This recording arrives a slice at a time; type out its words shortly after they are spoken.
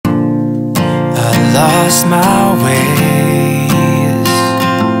lost my ways,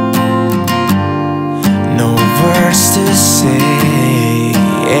 no words to say.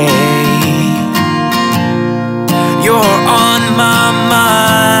 You're on my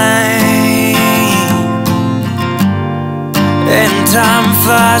mind, and time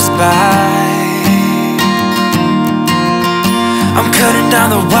flies by. I'm cutting down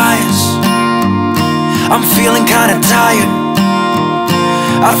the wires, I'm feeling kinda tired.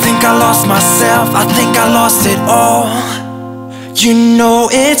 I think I lost myself, I think I lost it all. You know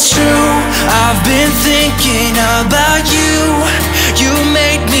it's true, I've been thinking about you. You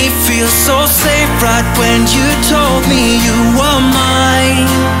made me feel so safe right when you told me you were mine.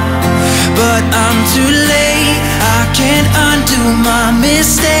 But I'm too late, I can't undo my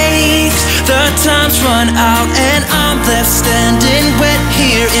mistakes. The time's run out and I'm left standing wet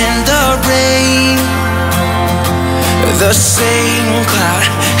here in the rain. The same cloud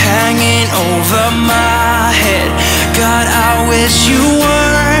hanging over my head. God, I wish you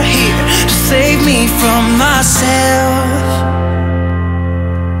were here to save me from myself.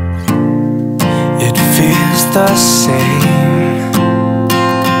 It feels the same,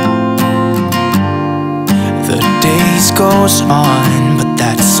 the days goes on, but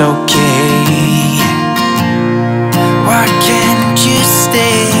that's okay. Why can't you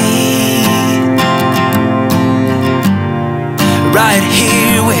stay right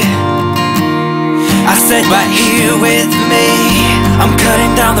here with, I said right here with me. I'm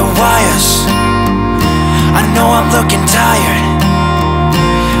cutting down the wires, I know I'm looking tired.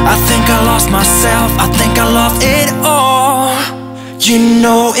 I think I lost myself, I think I lost it all. You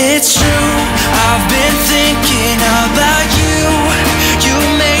know it's true, I've been thinking about you. You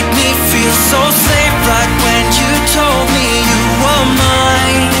made me feel so safe right when you told me you were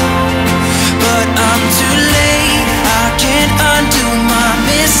mine. But I'm too late, I can't undo my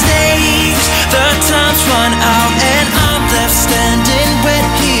mistakes. The time's run out and I'm left standing wet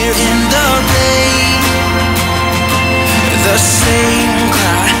here in the rain. The same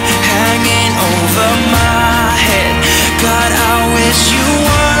cloud hanging over my head. God, I wish you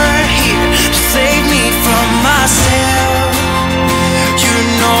were here to save me from myself. You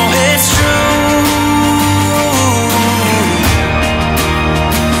know it's true,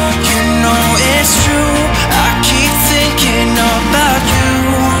 you know it's true. I keep thinking about you.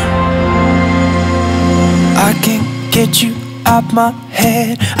 I can't get you out my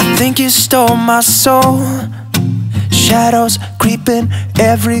head, I think you stole my soul. Shadows creeping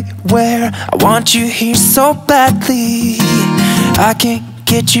everywhere, I want you here so badly. I can't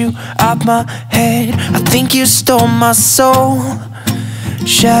get you out my head, I think you stole my soul.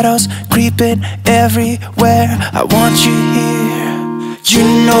 Shadows creeping everywhere, I want you here. You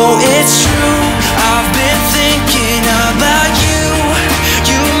know it's true, I've been thinking about you.